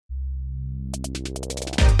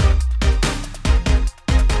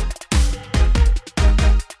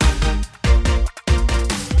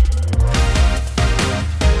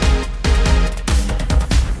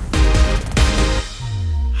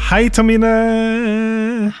Hei, Tamine.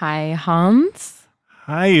 Hei, Hans.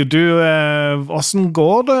 Hei, du, hvordan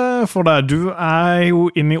går det for deg? Du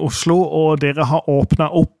jo inne i Oslo, og dere har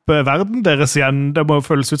åpnet opp verden deres igjen. Det må jo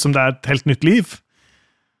føles ut som det et helt nytt liv.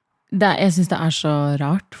 Jeg synes det så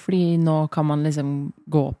rart, fordi nå kan man liksom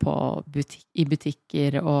gå på i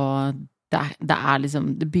butikker, og det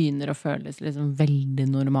liksom, det begynner å føles liksom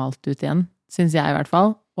veldig normalt ut igjen, synes jeg i hvert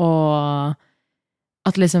fall. Og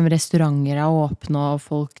at liksom restauranter åpne, og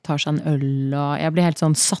folk tar seg en øl, og jeg blir helt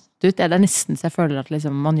sånn satt ut. Det nesten så jeg føler at liksom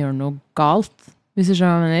man gjør noe galt, hvis du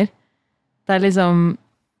skjønner hva jeg mener. Det liksom,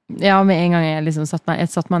 ja, med en gang jeg liksom satt meg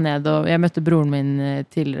ned, og jeg møtte broren min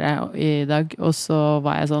tidligere i dag, og så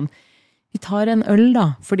var jeg sånn, vi tar en øl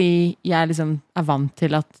da, fordi jeg liksom vant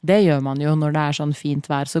til at det gjør man jo når det sånn fint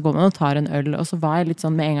vær, så går man og tar en øl, og så var jeg litt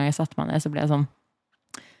sånn, med en gang jeg satt meg ned, så ble jeg sånn,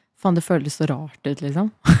 faen, det føles så rart ut, liksom.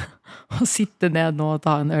 Å sitte ned nå og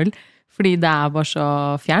ta en øl, fordi det bare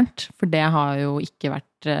så fjernt, for det har jo ikke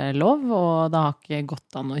vært lov, og det har ikke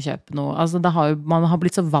gått an å kjøpe noe. Altså, man har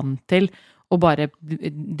blitt så vant til å bare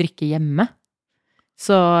drikke hjemme.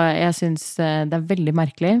 Så jeg synes det veldig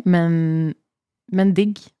merkelig, men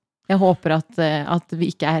digg. Jeg håper at vi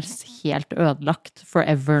ikke helt ødelagt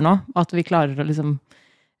forever nå, at vi klarer å liksom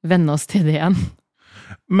vende oss til det igjen.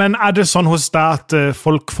 Men det sånn hos deg at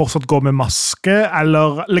folk fortsatt går med maske,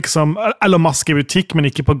 eller maske i butikk, men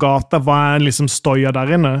ikke på gata? Hva liksom støya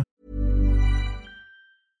der inne?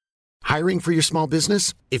 Hiring for your small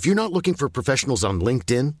business? If you're not looking for professionals on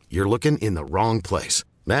LinkedIn, you're looking in the wrong place.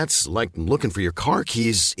 That's like looking for your car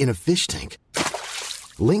keys in a fish tank.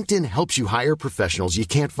 LinkedIn helps you hire professionals you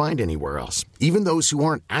can't find anywhere else, even those who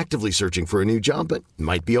aren't actively searching for a new job but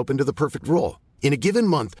might be open to the perfect role. In a given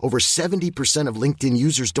month, over 70% of LinkedIn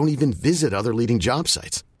users don't even visit other leading job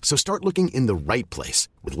sites. So start looking in the right place.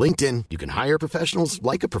 With LinkedIn, you can hire professionals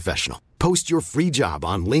like a professional. Post your free job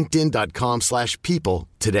on linkedin.com/people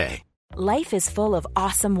today. Life is full of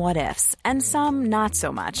awesome what-ifs, and some not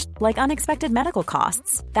so much, like unexpected medical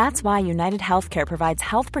costs. That's why United Healthcare provides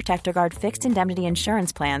Health Protector Guard fixed indemnity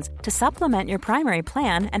insurance plans to supplement your primary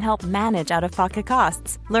plan and help manage out-of-pocket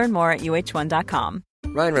costs. Learn more at uh1.com.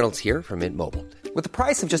 Ryan Reynolds here from Mint Mobile. With the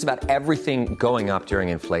price of just about everything going up during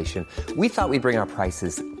inflation, we thought we'd bring our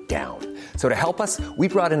prices down. So to help us, we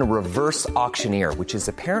brought in a reverse auctioneer, which is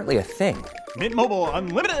apparently a thing. Mint Mobile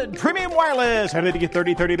Unlimited Premium Wireless. How to get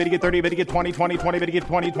 30, 30, how to get 30, how to get 20, 20, 20, how to get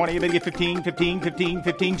 20, 20, how to get 15, 15, 15,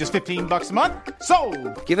 15, just $15 a month?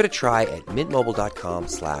 Sold! Give it a try at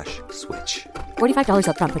mintmobile.com/switch. $45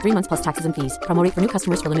 up front for 3 months plus taxes and fees. Promo rate for new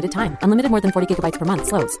customers for limited time. Unlimited more than 40 gigabytes per month.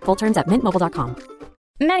 Slows full terms at mintmobile.com.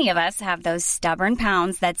 Many of us have those stubborn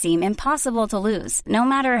pounds that seem impossible to lose, no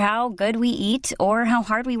matter how good we eat or how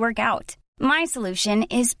hard we work out. My solution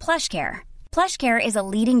is PlushCare. PlushCare is a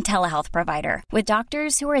leading telehealth provider with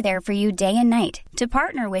doctors who are there for you day and night to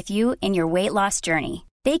partner with you in your weight loss journey.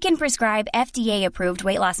 They can prescribe FDA-approved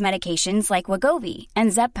weight loss medications like Wegovy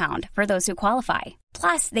and Zepbound for those who qualify.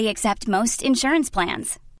 Plus, they accept most insurance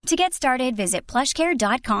plans. To get started, visit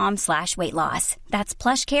plushcare.com/weightloss. That's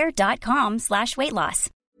plushcare.com/weightloss.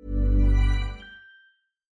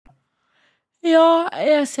 Ja,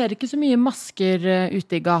 jeg ser ikke så mye masker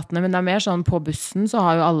ute i gatene, men det mer sånn på bussen så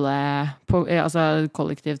har jo alle, altså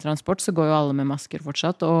kollektivtransport, så går jo alle med masker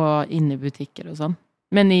fortsatt, og inne i butikker og sånn.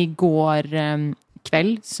 Men i går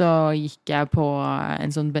kveld så gikk jeg på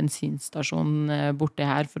en sånn bensinstasjon borte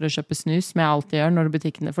her for å kjøpe snus, som jeg alltid gjør når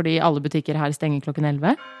butikkene, fordi alle butikker her stenger klokken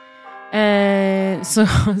 11. Så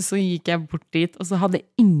gikk jeg bort dit, og så hadde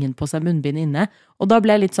ingen på seg munnbind inne, og da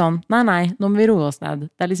ble jeg litt sånn, nei, nå må vi roe oss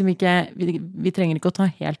ned. Det liksom ikke, vi trenger ikke å ta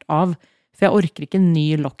helt av, for jeg orker ikke en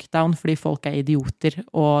ny lockdown fordi folk idioter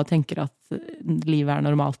og tenker at livet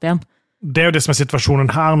normalt igjen. Det jo det som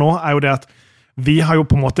situasjonen her nå, jo det at vi har jo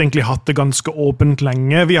på en måte egentlig hatt det ganske åpent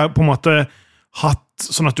lenge. Vi har på en måte hatt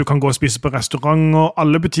sånn at du kan gå og spise på restaurant, og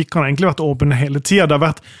alle butikker har egentlig vært åpne hele tiden. Det har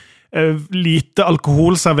vært lite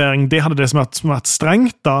alkoholservering, det hadde det som har vært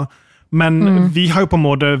strengt da, men vi har jo på en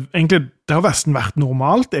måte, egentlig, det har nesten vært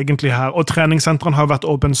normalt egentlig her, og treningssentrene har vært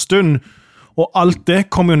åpen stund, og alt det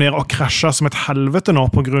kom jo ned og krasjet som et helvete nå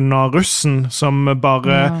på grunn av russen, som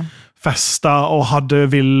bare festa og hadde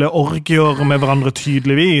ville orgier med hverandre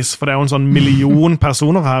tydeligvis, for det jo en sånn million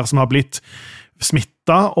personer her som har blitt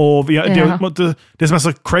smittet, og det som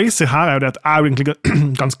så crazy her jo det at jeg jo egentlig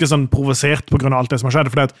ganske sånn provosert på grunn av alt det som har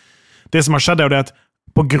skjedd, for det som har skjedd jo det at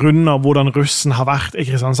på grunn av hvordan russen har vært i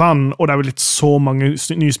Kristiansand, og det blitt så mange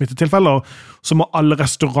nye smittetilfeller, så må alle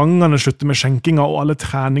restaurantene slutte med skjenkinga, og alle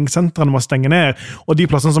treningssentrene må stenge ned. Og de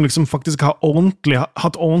plassene som liksom faktisk har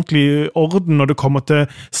hatt ordentlig orden når det kommer til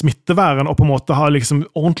smitteværen, og på en måte har liksom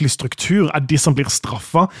ordentlig struktur, de som blir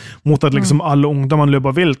straffet mot at liksom alle ungdommene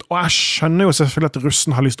løper vilt. Og jeg skjønner jo selvfølgelig at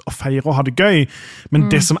russen har lyst til å feire og ha det gøy,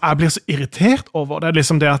 men det som jeg blir så irritert over, det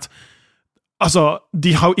liksom det at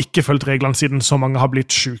de har jo ikke følt reglene siden så mange har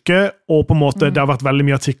blitt syke, og på en måte det har vært veldig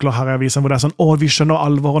mye artikler her i avisen hvor det sånn, vi skjønner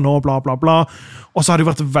alvoret nå, bla bla bla, og så har det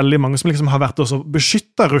vært veldig mange som liksom har vært også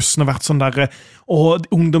beskyttet russen og vært sånn der, og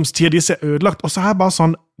ungdomstida de ser ødelagt, og så er det bare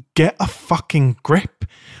sånn, get a fucking grip.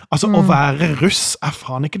 Å være russ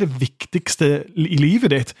faen ikke det viktigste i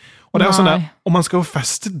livet ditt. Og det sånn der, og man skal jo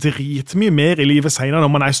feste dritmye mer i livet senere.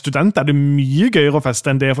 Når man student, det mye gøyere å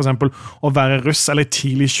feste enn det for eksempel å være russ eller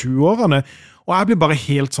tidlig 20-årene. Og jeg blir bare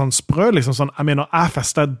helt sånn sprø, liksom sånn, jeg mener, jeg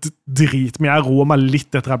festet dritmye, jeg roer meg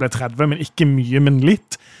litt etter jeg ble 30, men ikke mye, men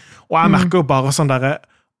litt. Og jeg merker jo bare sånn der,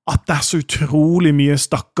 at det så utrolig mye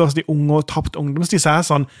stakkars de unge og tapt ungdomstid, så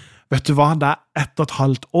sånn, vet du hva, det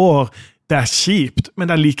 1,5 år, det kjipt, men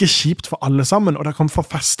det like kjipt for alle sammen, og det kan få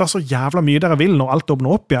festa så jævla mye dere vil når alt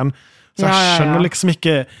åpner opp igjen. Så jeg skjønner liksom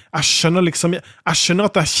ikke, jeg skjønner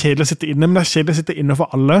at det kjedelig å sitte inne, men det kjedelig å sitte inne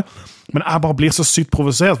for alle, men jeg bare blir så sykt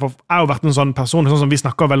provosert, for jeg har jo vært en sånn person, sånn som vi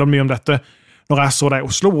snakker veldig mye om dette, når jeg så det i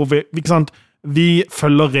Oslo, hvor vi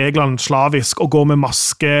følger reglene slavisk, og går med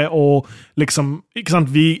maske, og liksom,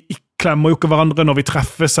 vi klemmer jo ikke hverandre når vi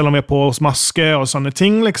treffes, eller om vi på oss maske, og sånne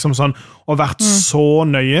ting, liksom sånn, og vært så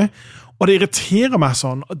nøye. Og det irriterer meg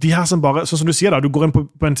sånn, de her som bare, sånn som du sier da, du går inn på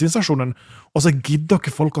bensinstasjonen, og så gidder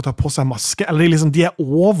ikke folk å ta på seg maske, eller de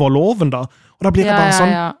over loven da, og da blir det bare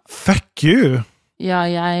sånn, fuck you! Ja,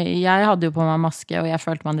 jeg hadde jo på meg maske, og jeg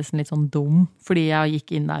følte meg nesten litt sånn dum, fordi jeg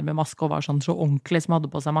gikk inn der med maske, og var sånn så ordentlig som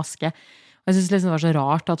hadde på seg maske. Og jeg synes liksom det var så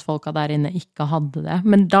rart at folka der inne ikke hadde det.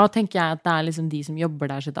 Men da tenker jeg at det liksom de som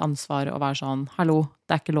jobber der sitt ansvar, å være sånn, hallo,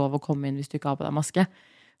 det ikke lov å komme inn hvis du ikke har på deg maske.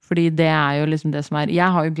 Fordi det jo liksom det som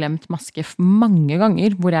jeg har jo glemt maske mange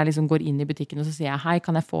ganger, hvor jeg liksom går inn i butikken og så sier jeg, hei,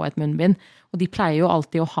 kan jeg få et munnbind? Og de pleier jo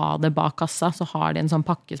alltid å ha det bak kassa, så har de en sånn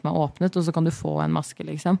pakke som åpnet, og så kan du få en maske,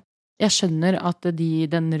 liksom. Jeg skjønner at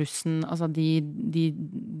den russen, altså de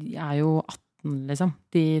jo 18, liksom.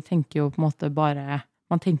 De tenker jo på en måte bare,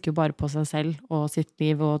 man tenker jo bare på seg selv og sitt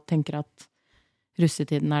liv, og tenker at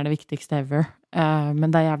russetiden det viktigste ever. Men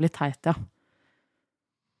det jævlig teit, ja.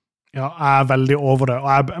 Ja, jeg veldig over det, og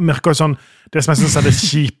jeg merker jo sånn, det som jeg synes det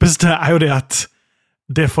kjipeste jo det at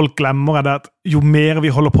det folk glemmer det at jo mer vi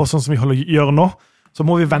holder på sånn som vi gjør nå, så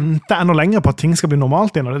må vi vente enda lenger på at ting skal bli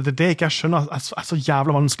normalt igjen, og det ikke jeg skjønner så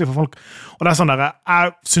jævla vanskelig for folk. Og det sånn der,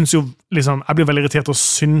 jeg synes jo liksom, jeg blir veldig irritert og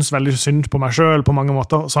synes veldig synd på meg selv på mange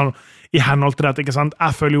måter, sånn i henhold til det, ikke sant?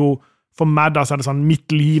 Jeg føler jo, for meg da så det sånn, mitt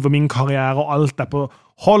liv og min karriere og alt på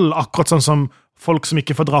hold, akkurat sånn som folk som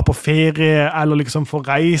ikke får dra på ferie, eller liksom får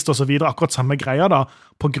reist og så videre, akkurat samme greia da,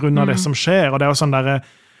 på grunn av det som skjer, og det jo sånn der,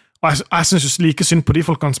 og jeg synes jo like synd på de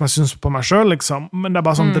folkene som jeg synes på meg selv, liksom, men det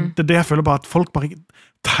bare sånn, det jeg føler bare at folk bare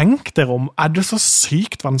tenk dere om, det så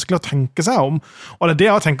sykt vanskelig å tenke seg om, og det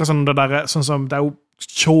jeg tenker sånn, det der, sånn som det jo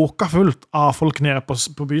tjåka fullt av folk nede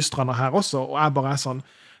på bystranda her også, og jeg bare sånn,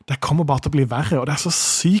 det kommer bare til å bli verre, og det så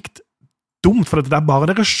sykt dumt, for det bare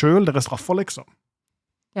dere selv dere straffer, liksom.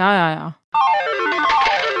 Ja.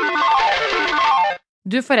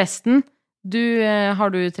 Du forresten, har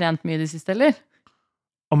du trent mye i det siste, eller?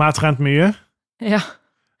 Om jeg har trent mye? Ja,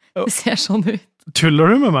 det ser sånn ut.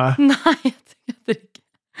 Tuller du med meg? Nei, jeg tror ikke.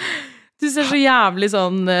 Du ser så jævlig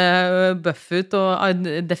sånn buff ut og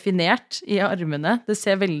definert i armene. Det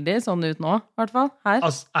ser veldig sånn ut nå, i hvert fall, her.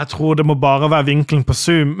 Altså, jeg tror det må bare være vinkelen på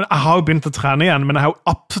Zoom. Men jeg har jo begynt å trene igjen, men jeg har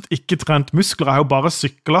jo absolutt ikke trent muskler. Jeg har jo bare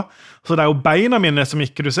syklet. Så det jo beina mine som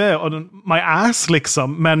ikke du ser, og my ass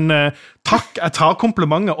liksom. Men takk, jeg tar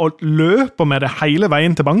komplimentet og løper med det hele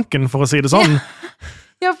veien til banken, for å si det sånn.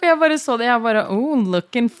 Ja, for jeg bare så det. Jeg bare,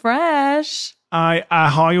 looking fresh. Jeg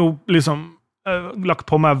har jo liksom lagt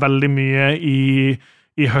på meg veldig mye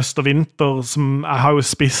i høst og vinter, som jeg har jo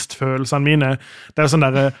spist følelsene mine. Det sånn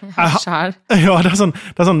der... Ja, det sånn,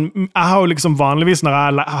 jeg har jo liksom vanligvis, når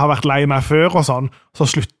jeg har vært lei meg før og sånn, så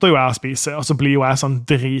slutter jo jeg å spise, og så blir jo jeg sånn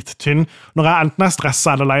drittynn. Når jeg enten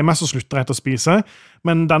stresset eller lei meg, så slutter jeg til å spise.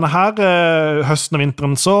 Men denne her høsten og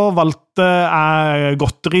vinteren så valgte jeg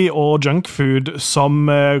godteri og junkfood som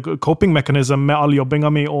coping mechanism med all jobbinga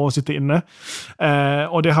mi å sitte inne.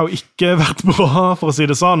 Og det har jo ikke vært bra, for å si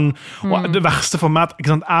det sånn. Og det verste for meg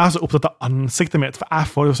ikke sant, jeg så opptatt av ansiktet mitt, for jeg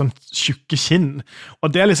får jo sånn tjukke kinn.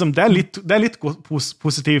 Og det liksom, det litt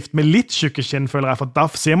positivt med litt tjukke kinn, føler jeg, for da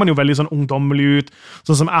ser man jo veldig sånn ungdommelig ut,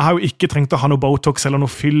 Sånn som jeg har jo ikke trengt å ha noe Botox eller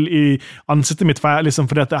noe fyll i ansiktet mitt,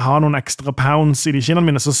 fordi at jeg har noen ekstra pounds i de kinnene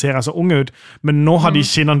mine, så ser jeg så ung ut. Men nå har de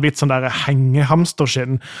kinnene blitt sånn der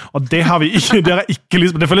hengehamsterskinn, og det har vi ikke, det har jeg ikke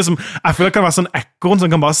lyst på. Jeg føler det kan være sånn ekorn som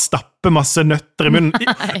kan bare stappe masse nøtter i munnen.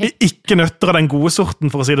 Ikke nøtter av den gode sorten,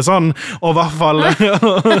 for å si det sånn. Og i hvert fall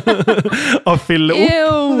å fylle opp.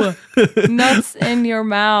 Ew! Nuts in your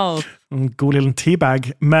mouth. En god liten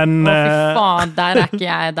teabag, men... Fy faen, der ikke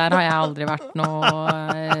jeg. Der har jeg aldri vært noe...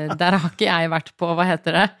 Der har ikke jeg vært på, hva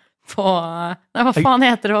heter det? Nei, hva faen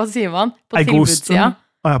heter det, hva sier man? På tilbudssida.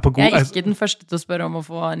 Jeg er ikke den første til å spørre om å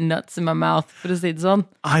få nuts in my mouth, for å si det sånn.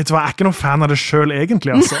 Jeg er ikke noen fan av det selv,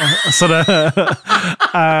 egentlig, altså. Så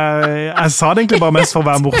jeg sa det egentlig bare mest for å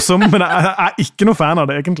være morsom, men jeg er ikke noen fan av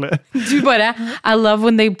det, egentlig. Du bare, I love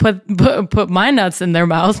when they put my nuts in their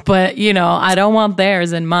mouth, but, you know, I don't want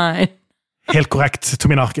theirs in mine. Helt korrekt,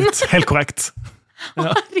 Tomine Harket. Helt korrekt.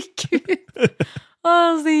 Ja. Herregud.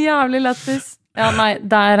 Så jævlig lettis. Ja, nei,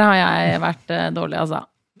 der har jeg vært dårlig, altså.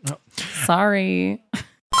 Ja. Sorry.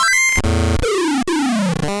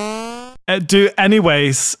 Du,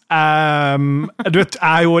 anyways, du vet, jeg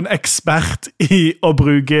er jo en ekspert i å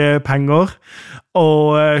bruke penger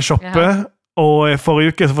og shoppe, og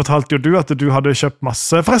forrige uke så fortalte jo du at du hadde kjøpt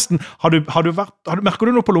masse. Forresten, merker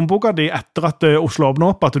du noe på lommeboka di etter at Oslo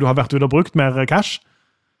åpnet opp, at du har vært ute og brukt mer cash?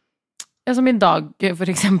 Ja, som i dag,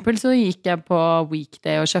 for eksempel, så gikk jeg på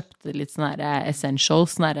Weekday og kjøpte litt sånne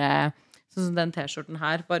essentials, sånn som den t-skjorten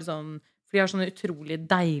her, bare sånn, for de har sånne utrolig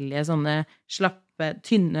deilige, sånne slappe,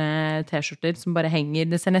 tynne t-skjorter som bare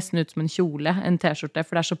henger, det ser nesten ut som en kjole, en t-skjorte,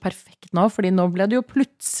 for det er så perfekt nå, fordi nå ble det jo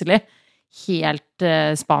plutselig helt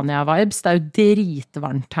Spania-vibes, det er jo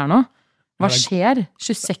dritvarmt her nå. Hva skjer?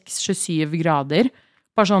 26-27 grader,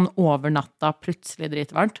 bare sånn over natta, plutselig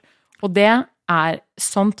dritvarmt, og det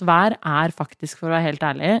sånt vær faktisk, for å være helt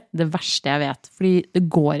ærlig, det verste jeg vet, fordi det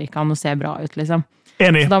går ikke an å se bra ut, liksom.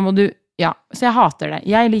 Enig. Så da må du, så jeg hater det.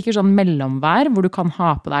 Jeg liker sånn mellomvær, hvor du kan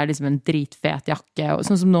ha på deg liksom en dritfet jakke, og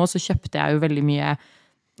sånn som nå så kjøpte jeg jo veldig mye,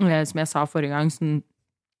 som jeg sa forrige gang, sånn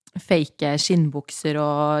fake skinnbukser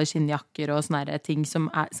og skinnjakker og sånne ting som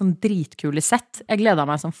sånn dritkule sett. Jeg gleder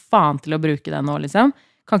meg sånn faen til å bruke det nå, liksom.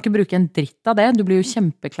 Kan ikke bruke en dritt av det, du blir jo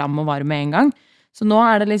kjempeklam og varm med en gang. Så nå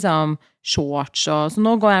det liksom shorts, så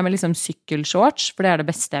nå går jeg med liksom sykkelshorts, for det det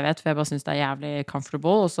beste jeg vet, for jeg bare synes det jævlig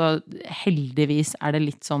comfortable, og så heldigvis det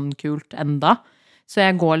litt sånn kult enda. Så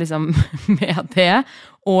jeg går liksom med det,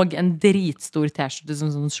 og en dritstor t-skjorte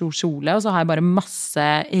som sånn kjole, og så har jeg bare masse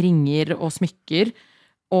ringer og smykker,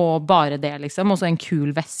 og bare det liksom, og så en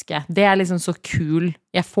kul veske. Det liksom så kul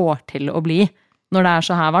jeg får til å bli, når det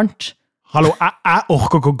så her varmt. Hallo, jeg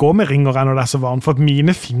orker ikke å gå med ringer når det så varmt, for at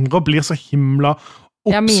mine fingre blir så himla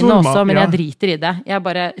oppsvulma. Ja, mine også, men jeg driter i det. Jeg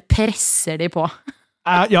bare presser de på.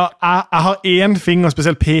 Jeg har en finger,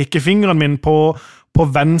 spesielt pekefingeren min på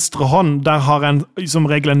venstre hånd. Der har jeg som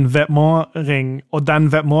regel en vêtement-ring, og den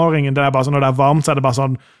vêtement-ringen, det bare sånn, når det varmt, så det bare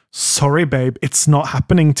sånn, sorry babe, it's not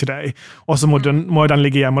happening today. Og så må den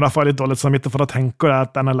ligge hjemme, og derfor jeg litt dårlig samvittighet, for da tenker jeg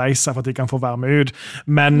at den lei seg for at de kan få være med ut.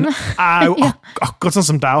 Men jeg jo akkurat sånn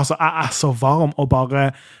som det også, jeg så varm, og bare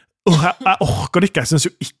jeg orker det ikke, jeg synes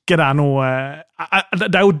jo ikke det noe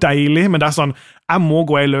det jo deilig, men det sånn, jeg må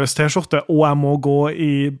gå i løs t-skjorte, og jeg må gå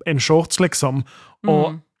i en shorts liksom,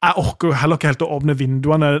 og jeg orker jo heller ikke helt å åpne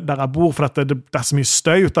vinduene der jeg bor, for det så mye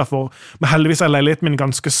støy utenfor. Men heldigvis leiligheten min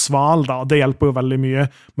ganske sval da, og det hjelper jo veldig mye.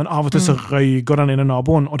 Men av og til så røyger den inn i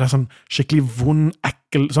naboen, og det sånn skikkelig vond,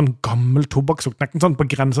 ekkel, sånn gammel tobakkslukt, sånn på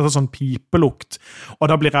grensen til sånn pipelukt. Og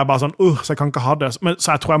da blir jeg bare sånn, så jeg kan ikke ha det. Så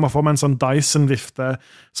jeg tror jeg må få meg en sånn Dyson-vifte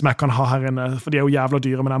som jeg kan ha her inne, for de jo jævla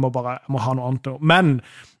dyre, men jeg må ha noe annet nå. Men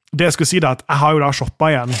det jeg skulle si da, at jeg har jo da shoppet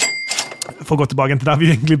igjen, for å gå tilbake til der vi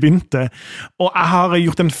egentlig begynte. Og jeg har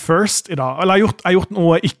gjort en first i dag. Eller jeg har gjort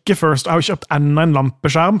noe ikke first. Jeg har jo kjøpt enda en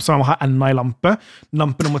lampeskjerm, så jeg må ha enda en lampe.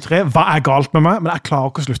 Lampe nummer 3. Hva galt med meg? Men jeg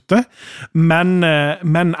klarer ikke å slutte. Men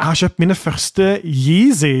jeg har kjøpt mine første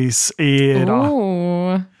Yeezys i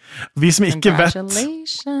dag. Vi som ikke vet...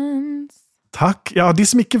 Congratulations! Takk. Ja, de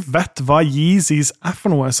som ikke vet hva Yeezys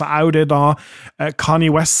for noe, så jo det da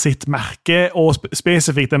Kanye West sitt merke, og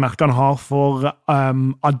spesifikt det merket han har for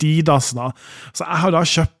Adidas da. Så jeg har da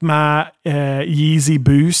kjøpt meg Yeezy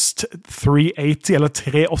Boost 380, eller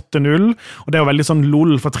 380, og det jo veldig sånn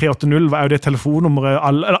lol, for 380 jo det telefonnummeret,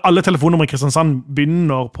 alle telefonnummer i Kristiansand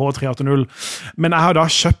begynner på 380. Men jeg har da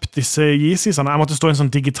kjøpt disse Yeezysene. Jeg måtte stå i en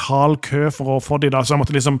sånn digital kø for å få de da, så jeg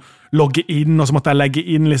måtte liksom logge inn, og så måtte jeg legge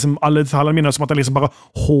inn liksom alle tallene mine, som at jeg liksom bare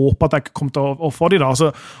håpet at jeg kom til å få de da,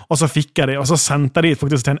 og så fikk jeg de, og så sendte jeg de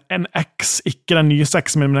faktisk til en eks, ikke den nye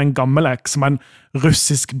eksen min, men en gammel eks, som en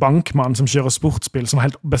russisk bankmann som kjører sportsbil, som var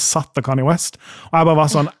helt besatt av Kanye West, og jeg bare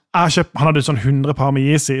var sånn, han hadde sånn 100 par med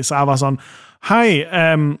Yeezys, så jeg var sånn, hei,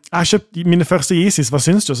 jeg har kjøpt mine første Yeezys, hva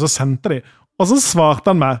syns du? Og så sendte de, og så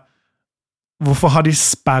svarte han meg, hvorfor har de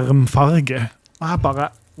spermfarge? Og jeg bare,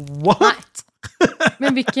 what?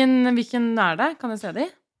 Men hvilken det? Kan jeg se de?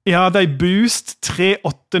 Ja, det Boost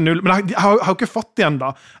 380, men jeg har ikke fått de enda.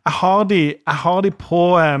 Jeg har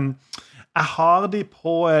de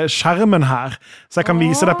på skjermen her, så jeg kan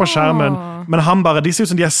vise det på skjermen. Men han bare, de ser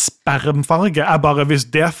ut som de spermfarge. Jeg bare, hvis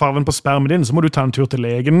det farven på spermen din, så må du ta en tur til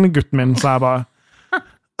legen, gutten min. Så jeg bare...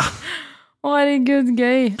 Herregud,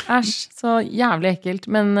 gøy. Æsj, så jævlig ekkelt.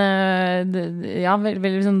 Men ja,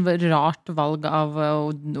 veldig sånn rart valg av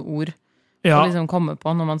ord å liksom komme på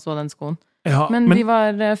når man så den skoen. Ja, men de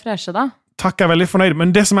var freshe da. Takk, jeg veldig fornøyd. Men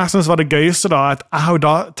det som jeg synes var det gøyeste da, at jeg har jo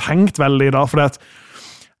da tenkt veldig da, for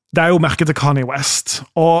det jo merket til Kanye West,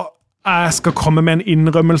 og jeg skal komme med en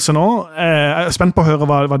innrømmelse nå. Jeg spent på å høre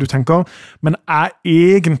hva du tenker, men jeg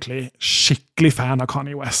egentlig skikkelig fan av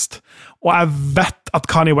Kanye West. Og jeg vet at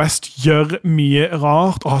Kanye West gjør mye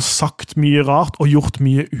rart, og har sagt mye rart, og gjort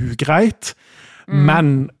mye ugreit.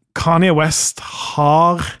 Men Kanye West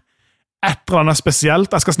har et eller annet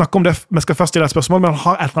spesielt. Jeg skal snakke om det, men jeg skal først stille et spørsmål, men han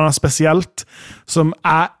har et eller annet spesielt som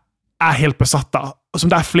er helt besatt av, og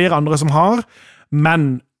som det flere andre som har,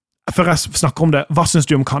 men før jeg snakker om det, hva synes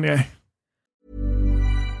du om Kanye?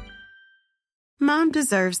 Mom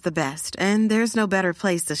deserves the best, and there's no better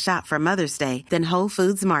place to shop for Mother's Day than Whole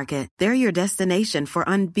Foods Market. They're your destination for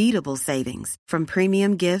unbeatable savings, from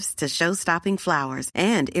premium gifts to show-stopping flowers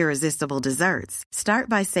and irresistible desserts. Start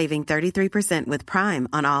by saving 33% with Prime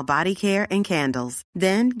on all body care and candles.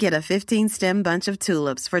 Then get a 15-stem bunch of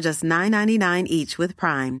tulips for just $9.99 each with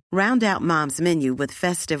Prime. Round out Mom's menu with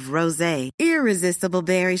festive rosé, irresistible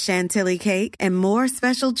berry chantilly cake, and more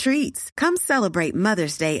special treats. Come celebrate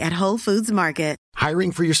Mother's Day at Whole Foods Market.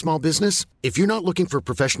 Hiring for your small business? If you're not looking for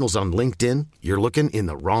professionals on LinkedIn, you're looking in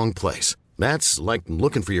the wrong place. That's like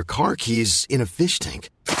looking for your car keys in a fish tank.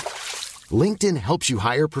 LinkedIn helps you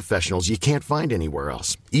hire professionals you can't find anywhere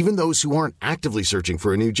else, even those who aren't actively searching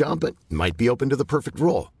for a new job but might be open to the perfect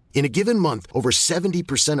role. In a given month, over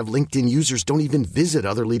 70% of LinkedIn users don't even visit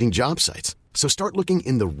other leading job sites. So start looking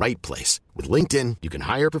in the right place. With LinkedIn, you can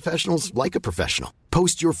hire professionals like a professional.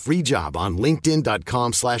 Post your free job on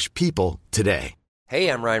linkedin.com/people today. Hey,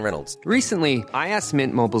 I'm Ryan Reynolds. Recently, I asked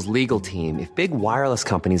Mint Mobile's legal team if big wireless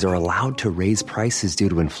companies are allowed to raise prices due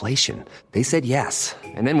to inflation. They said yes.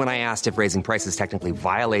 And then when I asked if raising prices technically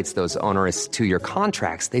violates those onerous two-year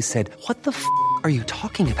contracts, they said, "What the f*** are you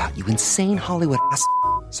talking about, you insane Hollywood ass?"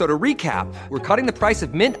 So to recap, we're cutting the price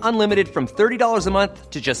of Mint Unlimited from $30 a month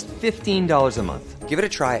to just $15 a month. Give it a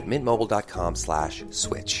try at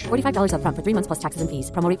mintmobile.com/switch. $45 up front for 3 months plus taxes and fees.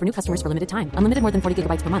 Promo rate for new customers for limited time. Unlimited more than 40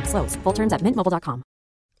 gigabytes per month. Slows full terms at mintmobile.com.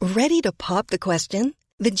 Ready to pop the question?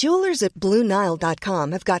 The jewelers at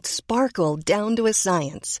BlueNile.com have got sparkle down to a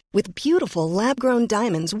science with beautiful lab-grown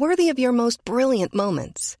diamonds worthy of your most brilliant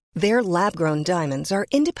moments. Their lab-grown diamonds are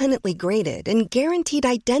independently graded and guaranteed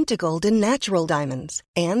identical to natural diamonds,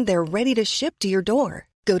 and they're ready to ship to your door.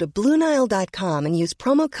 Go to BlueNile.com and use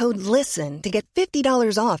promo code LISTEN to get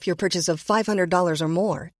 $50 off your purchase of $500 or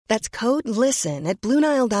more. That's code LISTEN at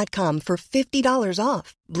BlueNile.com for $50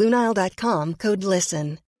 off. BlueNile.com, code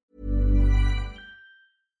LISTEN.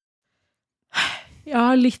 Jeg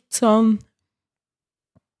har litt sånn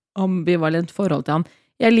ambivalent forhold til han.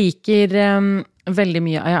 Jeg liker veldig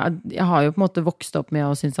mye. Jeg har jo på en måte vokst opp med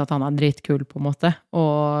å synes at han er dritkul på en måte,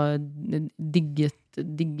 og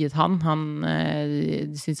digget han. Han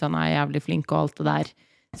synes han er jævlig flink og alt det der,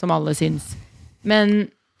 som alle synes. Men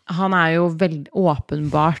han er jo veldig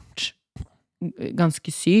åpenbart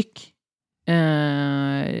ganske syk.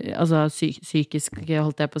 Altså psykisk,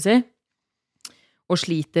 holdt jeg på å si. Og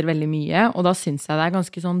sliter veldig mye, og da synes jeg det er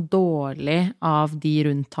ganske sånn dårlig av de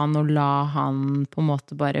rundt han å la han på en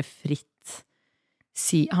måte bare fritt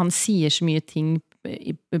han sier så mye ting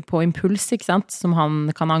på impuls, ikke sant, som han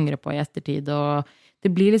kan angre på i ettertid, og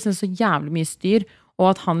det blir liksom så jævlig mye styr, og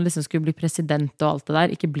at han liksom skulle bli president og alt det der,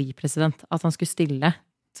 ikke bli president, at han skulle stille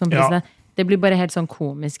som president, det blir bare helt sånn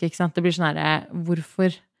komisk, ikke sant, det blir sånn her,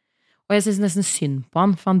 hvorfor? Og jeg synes nesten synd på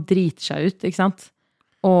han, for han driter seg ut, ikke sant,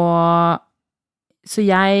 og så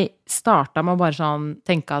jeg startet med å bare sånn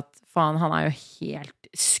tenke at faen, han er jo helt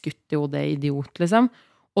skutt i hodet idiot, liksom.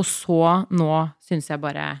 Og så nå synes jeg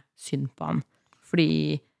bare synd på han.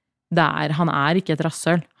 Fordi han er ikke et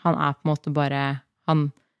rasshøl. Han er på en måte bare,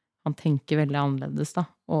 han han tenker veldig annerledes da,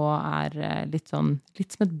 og litt som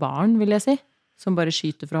et barn, vil jeg si, som bare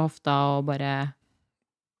skyter fra hofta og bare,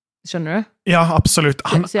 skjønner du? Ja, absolutt.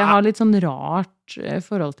 Så jeg har litt sånn rart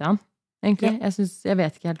forhold til han, egentlig. Jeg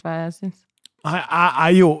vet ikke helt hva jeg synes.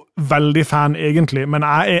 Jeg jo veldig fan egentlig, men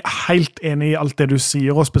jeg helt enig i alt det du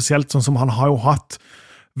sier, og spesielt sånn som han har jo hatt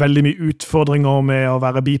veldig mye utfordringer med å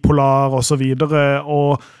være bipolar og så videre,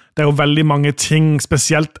 og det jo veldig mange ting,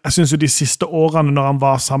 spesielt, jeg synes jo de siste årene når han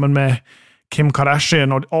var sammen med Kim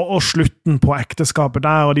Kardashian, og slutten på ekteskapet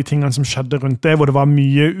der, og de tingene som skjedde rundt det, hvor det var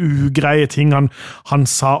mye ugreie ting han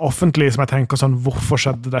sa offentlig, som jeg tenker sånn, hvorfor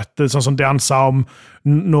skjedde dette? Sånn som det han sa om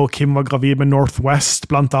når Kim var gravid med North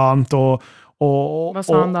West, blant annet, hva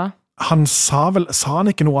sa han da? Han sa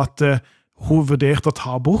han ikke noe at hun vurderte å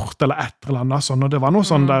ta bort, eller et eller annet sånn, og det var noe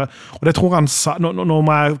sånn der, og det tror han sa, nå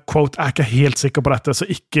må jeg quote, jeg ikke helt sikker på dette, så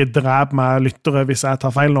ikke drep meg lyttere hvis jeg tar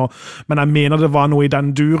feil nå, men jeg mener det var noe i den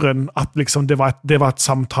duren, at liksom det var et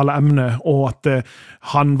samtaleemne, og at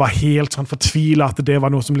han var helt sånn fortvilet at det var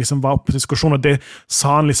noe som liksom var oppe på diskusjon, og det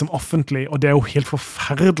sa han liksom offentlig, og det jo helt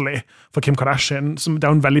forferdelig for Kim Kardashian, det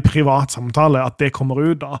jo en veldig privat samtale, at det kommer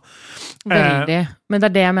ut da. Veldig, men det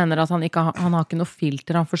det jeg mener, at han har ikke noe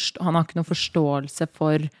filter, han har ikke noe forståelse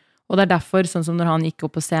for, og det derfor, sånn som når han gikk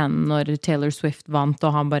opp på scenen når Taylor Swift vant,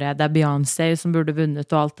 og han bare, det Beyoncé som burde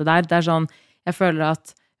vunnet og alt det der, det sånn, jeg føler at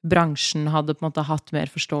bransjen hadde på en måte hatt mer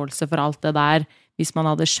forståelse for alt det der, hvis man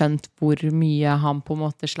hadde skjønt hvor mye han på en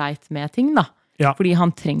måte sleit med ting da, fordi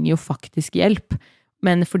han trenger jo faktisk hjelp,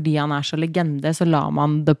 men fordi han så legende, så lar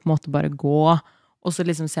man det på en måte bare gå, og så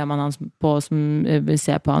liksom ser man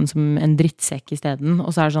ser på han som en drittsekk i stedet,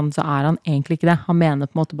 og så det sånn, så han egentlig ikke det. Han mener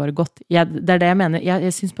på en måte bare godt. Det det jeg mener.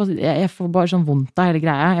 Jeg synes jeg får bare sånn vondt av hele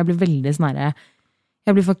greia. Jeg blir veldig snarere,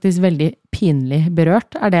 jeg blir faktisk veldig pinlig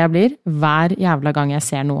berørt, det jeg blir. Hver jævla gang jeg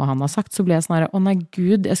ser noe han har sagt, så blir jeg snarere, å nei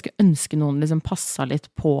Gud, jeg skulle ønske noen liksom passet litt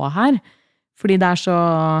på her, fordi det så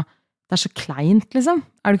kleint, liksom.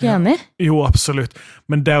 Du ikke enig? Jo, absolutt.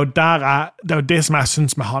 Men det jo det som jeg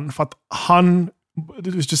synes med han, for at han,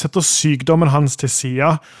 hvis du setter sykdommen hans til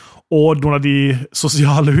siden, og noen av de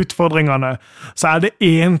sosiale utfordringene, så det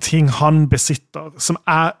en ting han besitter, som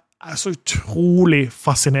så utrolig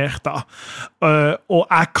fascinert av. Og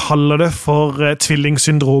jeg kaller det for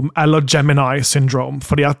tvillingsyndrom, eller Gemini-syndrom,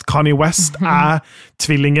 fordi at Kanye West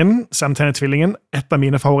tvillingen, samtene-tvillingen, et av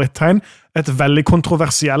mine favoritttegn, et veldig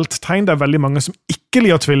kontroversielt tegn. Det veldig mange som ikke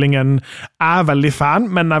liker tvillingen, veldig fan,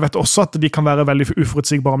 men jeg vet også at de kan være veldig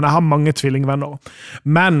uforutsigbare, men jeg har mange tvillingvenner.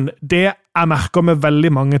 Men det jeg merker med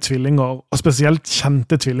veldig mange tvillinger, og spesielt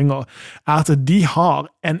kjente tvillinger, at de har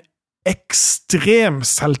en ekstrem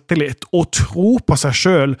selvtillit og tro på seg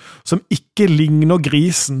selv som ikke ligner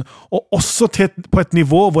grisen, og også på et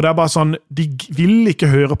nivå hvor det bare sånn, de vil ikke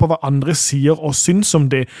høre på hva andre sier og syns om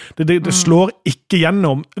det slår ikke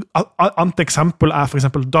gjennom. Annet eksempel for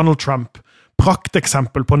eksempel Donald Trump,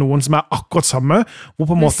 prakteksempel på noen som akkurat samme, hvor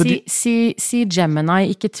på en måte si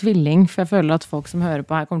Gemini, ikke tvilling, for jeg føler at folk som hører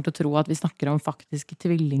på her kommer til å tro at vi snakker om faktiske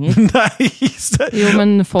tvillinger. Nei! Jo,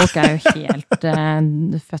 men folk jo helt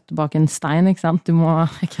født bak en stein, ikke sant? Du må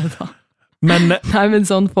ikke da. Nei, men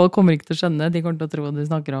sånn, folk kommer ikke til å skjønne, de kommer til å tro at du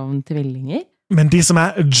snakker om tvillinger. Men de som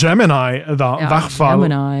Gemini, da, i hvert fall,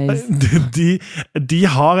 de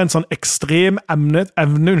har en sånn ekstrem evne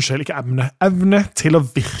til å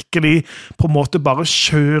virkelig på en måte bare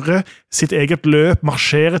kjøre sitt eget løp,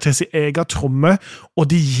 marsjere til sin egen tromme, og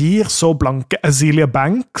de gir så blanke. Azealia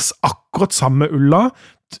Banks, akkurat samme Ulla,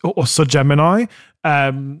 og også Gemini,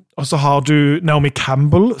 og så har du Naomi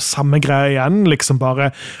Campbell, samme greie igjen, liksom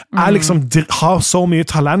bare, liksom har så mye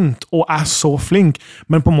talent, og så flink,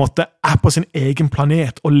 men på en måte på sin egen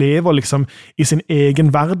planet, og lever liksom i sin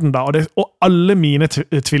egen verden da, og alle mine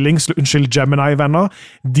Gemini-venner,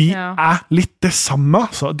 de litt det samme,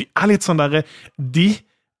 så de litt sånn der, de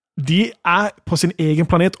på sin egen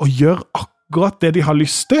planet, og gjør akkurat det de har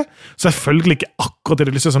lyst til, selvfølgelig ikke akkurat det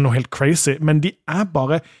de har lyst til, sånn noe helt crazy, men de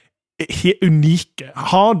bare helt unike.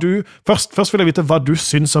 Først vil jeg vite hva du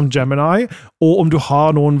synes om Gemini, og om du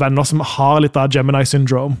har noen venner som har litt av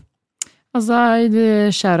Gemini-syndrom. Altså,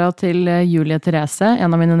 shout-out til Julie Therese,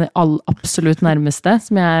 en av mine absolutt nærmeste,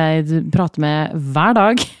 som jeg prater med hver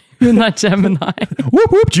dag. Hun Gemini.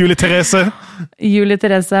 Whoop, whoop, Julie Therese. Julie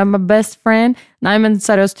Therese, my best friend. Nei, men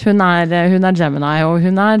seriøst, hun Gemini, og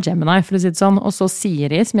hun Gemini, for å si det sånn. Og så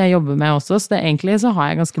Siri, som jeg jobber med også, så egentlig så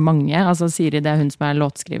har jeg ganske mange. Altså Siri, det hun som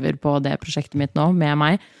låtskriver på det prosjektet mitt nå, med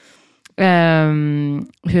meg.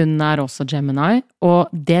 Hun også Gemini,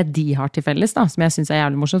 og det de har til felles, da, som jeg synes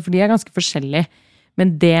jævlig morsomt, for de ganske forskjellige.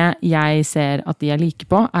 Men det jeg ser at de like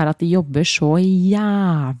på, at de jobber så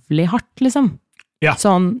jævlig hardt, liksom. Ja.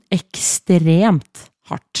 Sånn ekstremt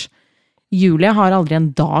hardt. Julie har aldri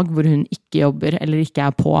en dag hvor hun ikke jobber eller ikke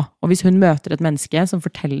på. Og hvis hun møter et menneske som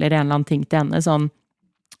forteller en eller annen ting til henne, sånn,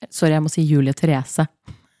 sorry, jeg må si Julie Therese.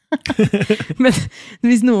 Men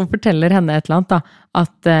hvis noen forteller henne et eller annet, da,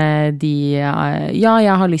 at ja,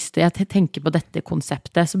 jeg har lyst til, jeg tenker på dette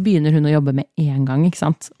konseptet, så begynner hun å jobbe med en gang, ikke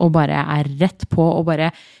sant? Og bare rett på, og bare,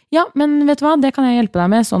 ja, men vet du hva, det kan jeg hjelpe deg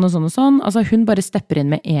med, sånn og sånn og sånn. Altså, hun bare stepper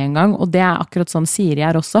inn med en gang, og det akkurat sånn Siri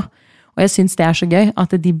også. Og jeg synes det så gøy,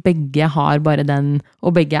 at de begge har bare den,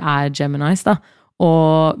 og begge Geminis, da.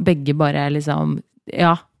 Og begge bare liksom,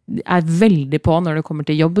 ja, veldig på når det kommer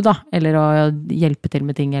til jobb, da. Eller å hjelpe til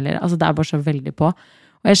med ting, eller, altså det bare så veldig på.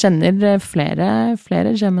 Og jeg kjenner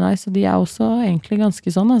flere Geminis, og de også egentlig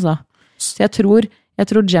ganske sånn, altså. Så jeg tror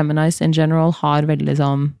Geminis in general har veldig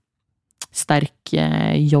sånn sterk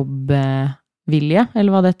jobbvilje,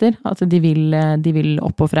 eller hva det heter. At de vil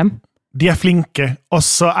opp og frem. De flinke, og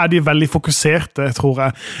så de veldig fokuserte, tror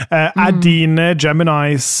jeg. Dine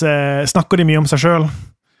Geminis, snakker de mye om seg selv?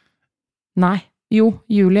 Nei. Jo,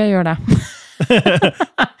 Julie gjør det.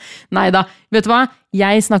 Neida, vet du hva?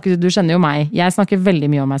 Du kjenner jo meg. Jeg snakker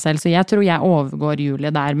veldig mye om meg selv, så jeg tror jeg overgår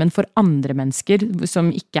Julie der. Men for andre mennesker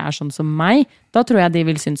som ikke sånn som meg, da tror jeg de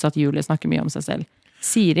vil synes at Julie snakker mye om seg selv.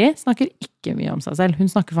 Siri snakker ikke mye om seg selv.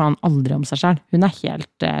 Hun snakker faen aldri om seg selv. Hun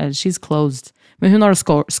helt, she's closed. Men hun har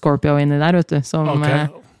Scorpio inni der, vet du. Som,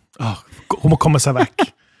 ok. Hun må komme seg vekk.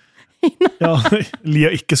 Ja,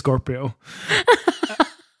 liker ikke Scorpio.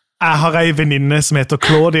 Jeg har en venninne som heter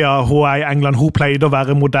Claudia, hun I England, hun pleide å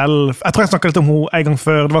være modell. Jeg tror jeg snakket litt om hun en gang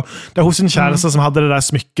før. Det var hun sin kjæreste som hadde det der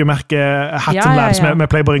smykkemerket Hatton Labs med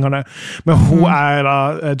Playboy-ringene. Men hun da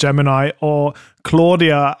Gemini, og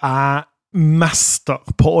Claudia mester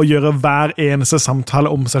på å gjøre hver eneste samtale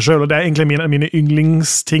om seg selv, og det egentlig mine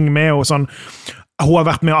yndlingsting med henne. Sånn, hun har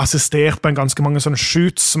vært med og assistert på ganske mange sånne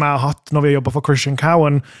shoots som jeg har hatt når vi jobber for Christian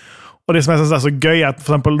Cowan. Og det som jeg synes så gøy for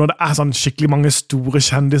eksempel når det sånn skikkelig mange store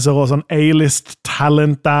kjendiser og sånn A-list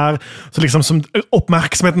talent der, så liksom som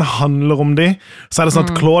oppmerksomheten handler om de, så det sånn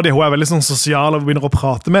at Claudia, hun veldig sånn sosial og begynner å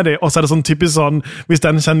prate med de, og så det sånn typisk sånn, hvis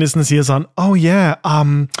den kjendisen sier sånn, oh yeah,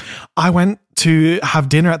 I went to have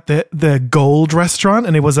dinner at the Gold restaurant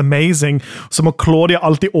and it was amazing. Så må Claudia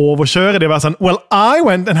alltid overkjøre det. Være sånn, well, I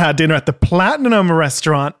went and had dinner at the Platinum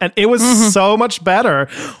restaurant and it was so much better.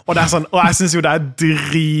 Og det sånn, og jeg synes jo det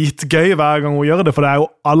dritgøy hver gang hun gjør det, for det jo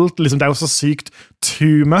alt, liksom, det jo så sykt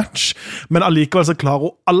too much. Men allikevel så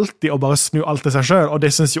klarer hun alltid å bare snu alt til seg selv, og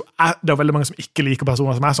det synes jo det veldig mange som ikke liker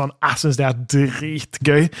personer som sånn, jeg synes det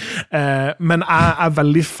dritgøy. Men jeg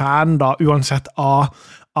veldig fan da, uansett av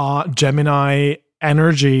Gemini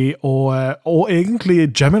Energy og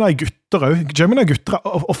egentlig Gemini gutter også. Gemini gutter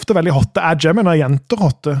ofte veldig hotte. Gemini jenter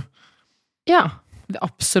hotte? Ja,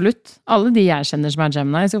 absolutt. Alle de jeg kjenner som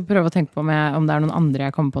Gemini, jeg skal prøve å tenke på om det noen andre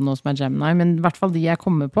jeg kommer på nå som Gemini, men i hvert fall de jeg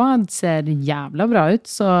kommer på ser jævla bra ut,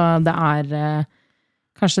 så det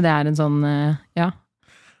kanskje det en sånn, ja,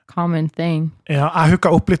 common thing. Ja, jeg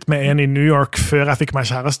hooket opp litt med en i New York før jeg fikk meg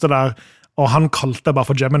kjæreste der, og han kalte bare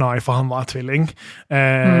for Gemini, for han var tvilling.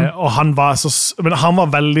 Og han var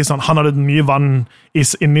veldig sånn, han hadde mye vann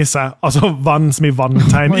inni seg, altså vann som i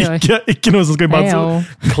vanntegn, ikke noe som skal vi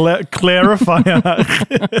bare clarify her.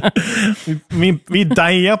 vi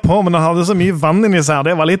deier på, men han hadde så mye vann inni seg,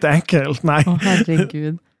 det var litt ekkelt. Nei.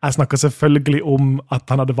 Herregud. Jeg snakker selvfølgelig om at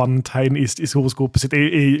han hadde vanntegn i horoskopet sitt,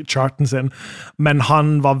 i charten sin, men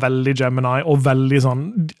han var veldig Gemini, og veldig sånn,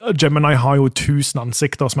 Gemini har jo 1000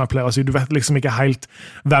 ansikter, som jeg pleier å si, du vet liksom ikke helt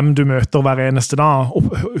hvem du møter hver eneste dag,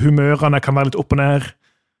 humørene kan være litt opp og ned.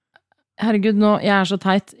 Herregud, nå, jeg så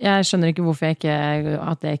teit, jeg skjønner ikke hvorfor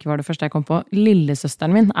at det ikke var det første jeg kom på.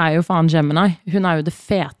 Lillesøsteren min jo faen Gemini, hun jo det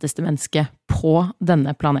feteste mennesket på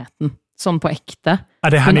denne planeten. Sånn på ekte.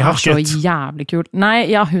 Det Henny Harket? Hun så jævlig kul. Nei,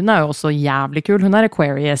 ja, hun jo også jævlig kul. Hun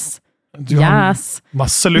Aquarius. Du har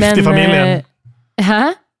masse luft i familien.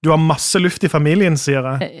 Hæ? Du har masse luft i familien, sier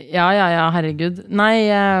jeg. Ja, herregud.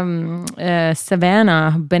 Nei,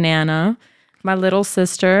 Savannah Banana, my little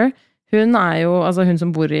sister, hun jo, altså hun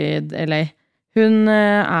som bor i LA, hun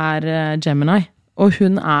Gemini. Og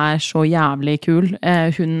hun så jævlig kul.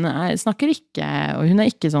 Hun snakker ikke, og hun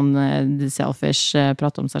ikke sånn selfish,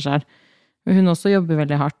 prater om seg selv. Hun også jobber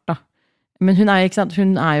veldig hardt, da. Men hun ikke sant,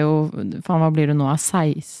 hun jo, faen, hva blir hun nå?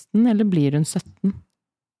 16, eller blir hun 17?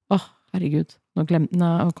 Herregud. Nå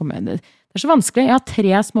kommer jeg. Det så vanskelig. Jeg har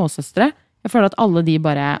 3 småsøstre. Jeg føler at alle de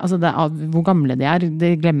bare, altså hvor gamle de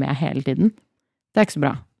det glemmer jeg hele tiden. Det ikke så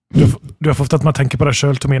bra. Du har fått meg å tenke på deg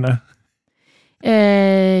selv, Tomine.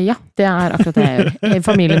 Ja, det akkurat det jeg gjør.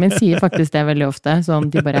 Familien min sier faktisk det veldig ofte. Sånn,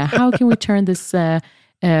 de bare, how can we turn this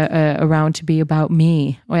around to be about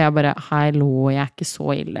me. Og jeg bare, hallo, jeg ikke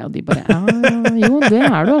så ille. Og de bare, jo, det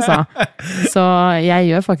du altså. Så jeg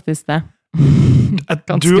gjør faktisk det.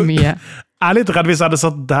 Ganske mye. Jeg litt redd hvis jeg hadde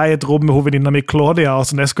satt deg i et rom med hovedvenninna mi, Claudia, og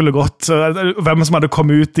sånn det skulle gått. Hvem som hadde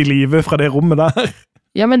kommet ut i livet fra det rommet der.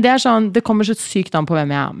 Ja, men det sånn, det kommer så sykt an på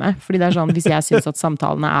hvem jeg med. Fordi det sånn, hvis jeg synes at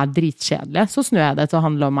samtalene dritkjedelige, så snur jeg det til å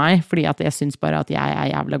handle om meg. Fordi at jeg synes bare at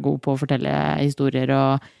jeg jævla god på å fortelle historier,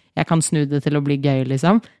 og jeg kan snu det til å bli gøy,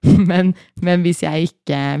 liksom. Men hvis jeg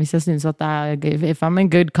synes at if I'm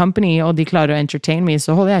in good company, og de klarer å entertain me,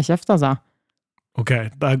 så holder jeg kjeft, altså. Ok,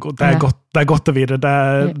 det er godt å vite.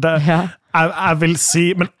 Jeg vil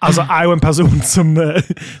si, men altså, jeg jo en person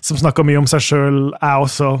som snakker mye om seg selv, jeg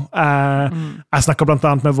også. Jeg snakker blant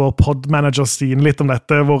annet med vår podmanager Stine litt om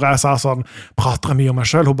dette, hvor jeg sa sånn, prater jeg mye om meg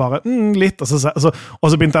selv? Hun bare, litt. Og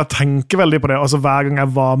så begynte jeg å tenke veldig på det, og så hver gang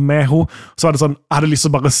jeg var med henne, så var det sånn, jeg hadde lyst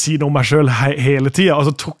til å bare si noe om meg selv hele tiden, og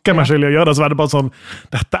så tok jeg meg selv i å gjøre det, så var det bare sånn,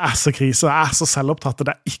 dette så krise, jeg så selvopptatt,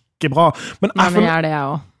 det ikke bra. Men jeg er det, jeg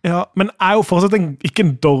også. Ja, men jeg er jo fortsatt ikke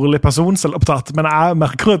en dårlig person selvopptatt, men jeg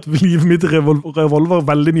merker at livet mitt revolver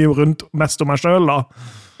veldig mye rundt mest om meg selv da.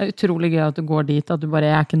 Det utrolig gøy at du går dit, at du bare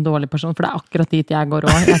jeg ikke en dårlig person, for det akkurat dit jeg går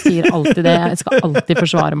også. Jeg sier alltid det, jeg skal alltid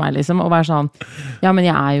forsvare meg liksom, og være sånn, ja, men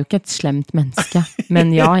jeg jo ikke et slemt menneske, men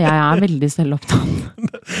ja, jeg veldig selvopptatt.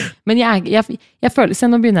 Men jeg føler, se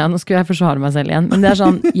nå begynner nå skulle jeg forsvare meg selv igjen, men det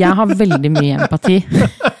sånn, jeg har veldig mye empati.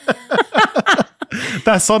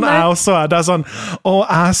 Det sånn jeg også det sånn,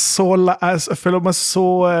 jeg føler meg så,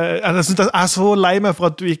 jeg synes jeg så lei meg for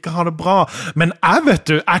at du ikke har det bra, men vet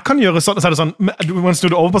du, jeg kan gjøre sånn, så det sånn, du må snu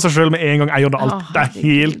det over på seg selv med en gang, jeg gjør det alt, det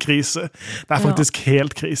helt krise, det faktisk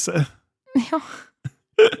helt krise. Ja.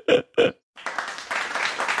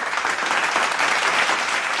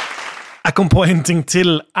 Jeg kom på en ting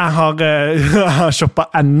til. Jeg har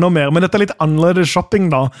shoppet enda mer, men dette litt annerledes shopping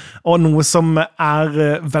da, og noe som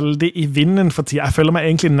veldig i vinden for tid. Jeg føler meg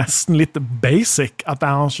egentlig nesten litt basic at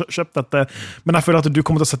jeg har kjøpt dette, men jeg føler at du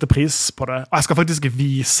kommer til å sette pris på det, og jeg skal faktisk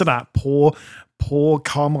vise deg på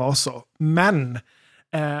kamera også. Men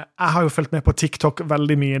jeg har jo følt med på TikTok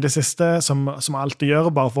veldig mye i det siste, som jeg alltid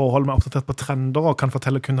gjør, bare for å holde meg oppdatert på trender og kan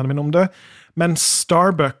fortelle kundene mine om det. Men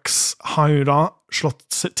Starbucks har jo da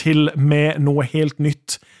slått til med noe helt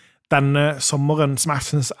nytt denne sommeren, som jeg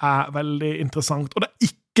synes veldig interessant. Og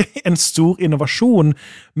det ikke en stor innovasjon,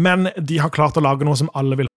 men de har klart å lage noe som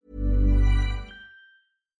alle vil.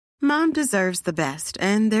 Mom deserves the best,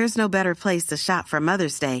 and there's no better place to shop for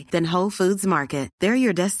Mother's Day than Whole Foods Market. They're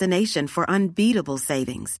your destination for unbeatable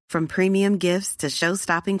savings, from premium gifts to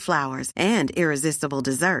show-stopping flowers and irresistible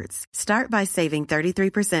desserts. Start by saving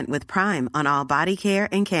 33% with Prime on all body care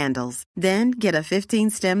and candles. Then get a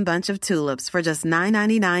 15-stem bunch of tulips for just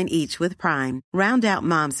 $9.99 each with Prime. Round out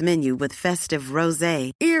Mom's menu with festive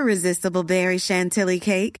rosé, irresistible berry chantilly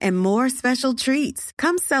cake, and more special treats.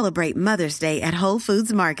 Come celebrate Mother's Day at Whole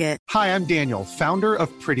Foods Market. Hi, I'm Daniel, founder of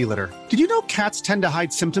Pretty Litter. Did you know cats tend to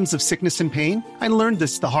hide symptoms of sickness and pain? I learned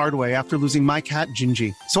this the hard way after losing my cat,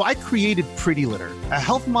 Gingy. So I created Pretty Litter, a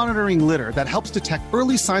health monitoring litter that helps detect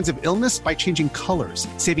early signs of illness by changing colors,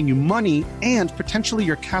 saving you money and potentially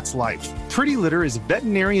your cat's life. Pretty Litter is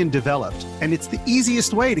veterinarian developed, and it's the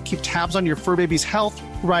easiest way to keep tabs on your fur baby's health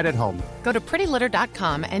right at home. Go to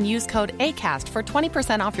prettylitter.com and use code ACAST for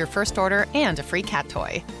 20% off your first order and a free cat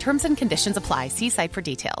toy. Terms and conditions apply. See site for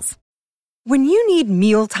details. When you need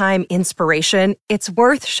mealtime inspiration, it's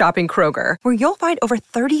worth shopping Kroger, where you'll find over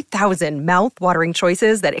 30,000 mouth-watering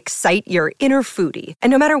choices that excite your inner foodie. And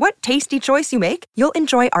no matter what tasty choice you make, you'll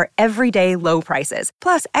enjoy our everyday low prices,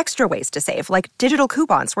 plus extra ways to save, like digital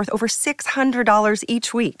coupons worth over $600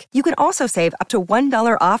 each week. You can also save up to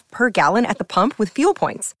 $1 off per gallon at the pump with fuel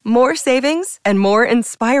points. More savings and more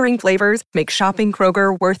inspiring flavors make shopping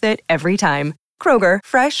Kroger worth it every time. Kroger,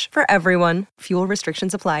 fresh for everyone. Fuel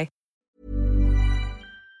restrictions apply.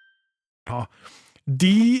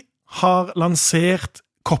 De har lansert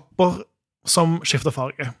kopper som skifter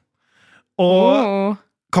farge. Og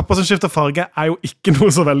kopper som skifter farge jo ikke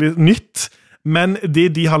noe så veldig nytt, men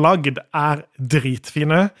det de har laget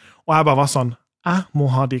dritfine, og jeg bare var sånn, jeg må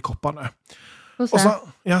ha de koppene. Og så,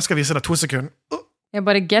 jeg skal vise deg 2 sekunder. Jeg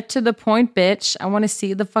bare, get to the point, bitch. I want to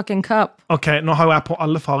see the fucking cup. Ok, nå har jeg på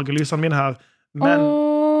alle fargelysene mine her, men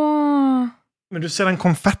du ser den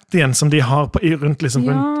konfettien som de har rundt liksom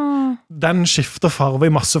rundt. Den skifter farve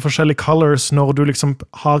i masse forskjellige colors når du liksom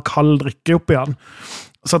har kald drikke oppi den.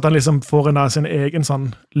 Så at den liksom får sin egen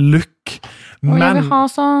sånn look. Men jeg vil ha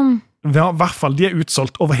sånn. Ja, i hvert fall, de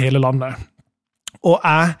utsolgt over hele landet. Og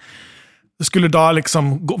jeg skulle da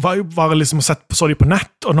liksom, var liksom så de på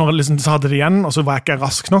nett, og når liksom så hadde det igjen, og så var jeg ikke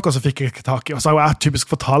rask nok, og så fikk jeg ikke tak i. Og så har jeg typisk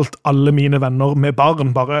fortalt alle mine venner med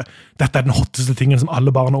barn bare, dette den hotteste tingen som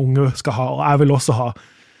alle barn og unge skal ha, og jeg vil også ha.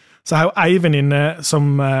 Så jeg har jo en venninne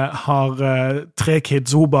som har 3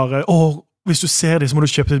 kids, hun bare, hvis du ser dem, så må du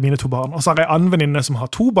kjøpe til mine 2 barn. Og så har jeg en venninne som har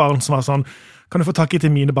 2 barn, som var sånn, kan du få tak i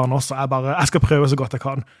til mine barn også? Jeg skal prøve så godt jeg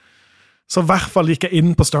kan. Så I hvert fall gikk jeg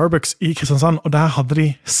inn på Starbucks I Kristiansand, og der hadde de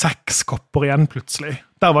 6 kopper igjen plutselig.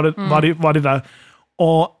 Der var de der.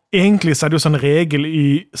 Og egentlig så det jo sånn regel I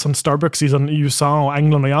sånn Starbucks I sånn USA og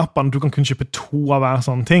England og Japan, du kan kun kjøpe 2 av hver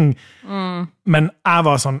sånn ting. Men jeg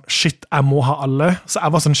var sånn, shit, jeg må ha alle. Så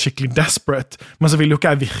jeg var sånn skikkelig desperate. Men så ville jo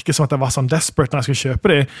ikke jeg virke som at jeg var sånn desperate når jeg skulle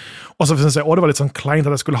kjøpe de. Og så synes jeg, det var litt sånn kleint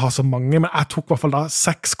at jeg skulle ha så mange, men jeg tok I hvert fall da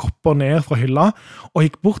 6 kopper ned fra hylla, og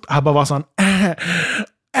gikk bort, jeg bare var sånn,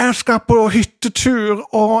 jeg skal på hyttetur,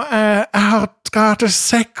 og jeg skal til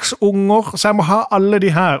 6 unger, så jeg må ha alle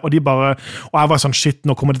de her. Og jeg var sånn, shit,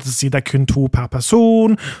 nå kommer det til å si det kun 2 per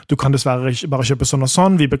person, du kan dessverre bare kjøpe sånn og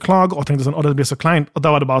sånn, vi beklager, og tenkte sånn, det blir så kleint. Og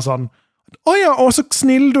da var det bare sånn, ja, så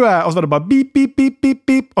snill du og så var det bare beep, beep, beep, beep,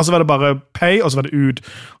 beep, og så var det bare pay, og så var det ut.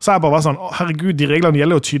 Så jeg bare var sånn, herregud, de reglene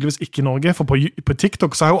gjelder jo tydeligvis ikke I Norge, for på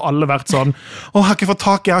TikTok så har jo alle vært sånn, jeg har ikke fått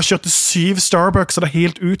tak I, jeg har kjørt til 7 Starbucks, og det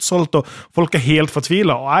helt utsolgt, og folk helt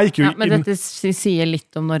fortvilet, og jeg gikk jo men dette sier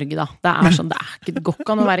litt om Norge da. Det sånn, det går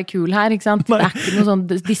ikke an å være kul her, ikke sant? Det ikke noe sånn,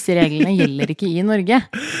 disse reglene gjelder ikke I Norge.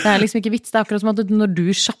 Det liksom ikke vits, det akkurat som at når du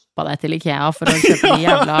shoppa deg til IKEA for å kjøpe de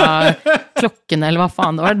jævla klokkene, eller hva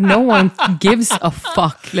faen det var, no one gives a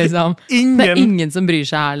fuck, liksom. Det ingen som bryr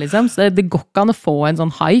seg her, liksom. Så det går ikke an å få en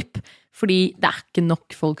sånn hype, fordi det ikke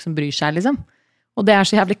nok folk som bryr seg, liksom. Og det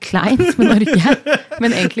så jævlig kleint med Norge,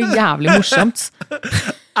 men egentlig jævlig morsomt.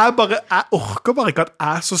 Jeg orker bare ikke at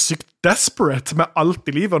jeg så sykt desperate med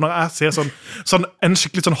alt I livet, og når jeg ser en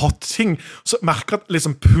skikkelig sånn hot ting, så merker jeg at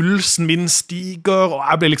liksom pulsen min stiger, og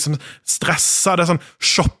jeg blir liksom stresset, det sånn,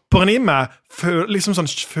 shopperen I meg føler en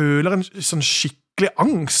sånn skikkelig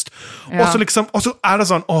angst. Ja. Og så det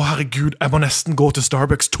sånn, herregud, jeg må nesten gå til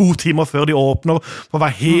Starbucks 2 timer før de åpner, for å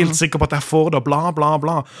være helt sikker på at jeg får det, bla, bla,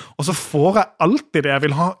 bla. Og så får jeg alltid det jeg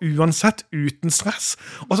vil ha, uansett, uten stress.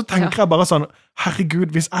 Og så tenker jeg bare sånn,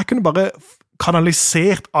 herregud, hvis jeg kunne bare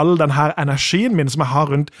kanalisert all den her energien min som jeg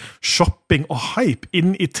har rundt shopping og hype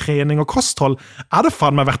inn I trening og kosthold, det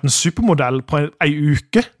faen meg vært en supermodell på en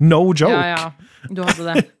uke. No joke. Ja, du hadde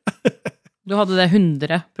det. Du hadde det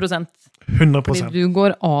 100%. 100%. Fordi du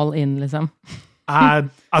går all in, liksom.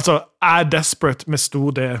 Jeg desperate med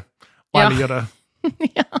stor D, og jeg liker det.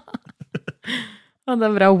 Ja.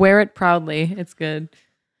 Det bra. Wear it proudly. It's good.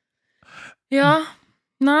 Ja,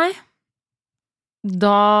 nei.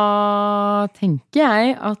 Da tenker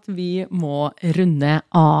jeg at vi må runde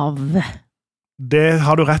av. Det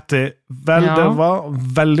har du rett I. Det var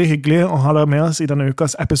veldig hyggelig å ha deg med oss I denne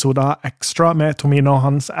ukas episode av Extra med Tomine og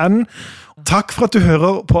Hans N. Takk for at du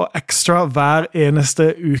hører på Extra hver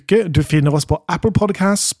eneste uke. Du finner oss på Apple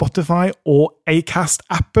Podcasts, Spotify og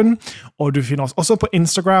Acast-appen. Og du finner oss også på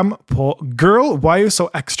Instagram på Girl, Why You So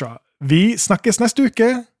Extra. Vi snakkes neste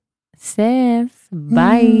uke. Ses.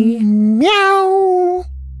 Bye. Mjau.